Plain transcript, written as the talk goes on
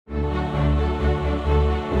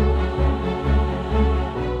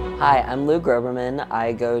Hi, I'm Groberman.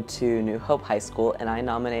 I go to New Hope High School, and I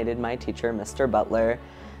nominated my teacher, Mr. Butler,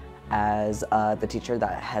 as the teacher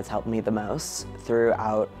that has helped me the most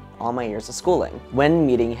throughout all my years of schooling. When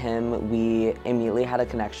meeting him, we immediately had a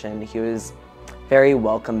connection. He was very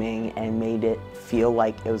welcoming and made it feel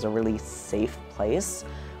like it was a really safe place,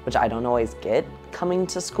 which I don't always get coming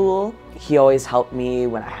to school. He always helped me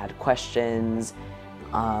when I had questions.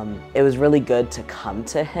 It was really good to come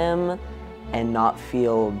to him and not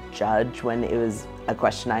feel judged when it was a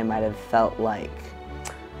question I might have felt like,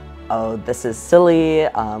 oh, this is silly,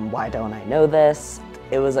 why don't I know this?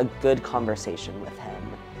 It was a good conversation with him.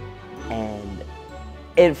 And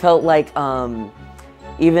it felt like,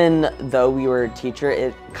 even though we were a teacher,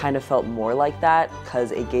 it kind of felt more like that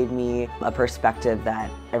because it gave me a perspective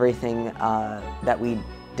that everything that we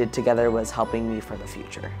did together was helping me for the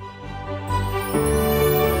future.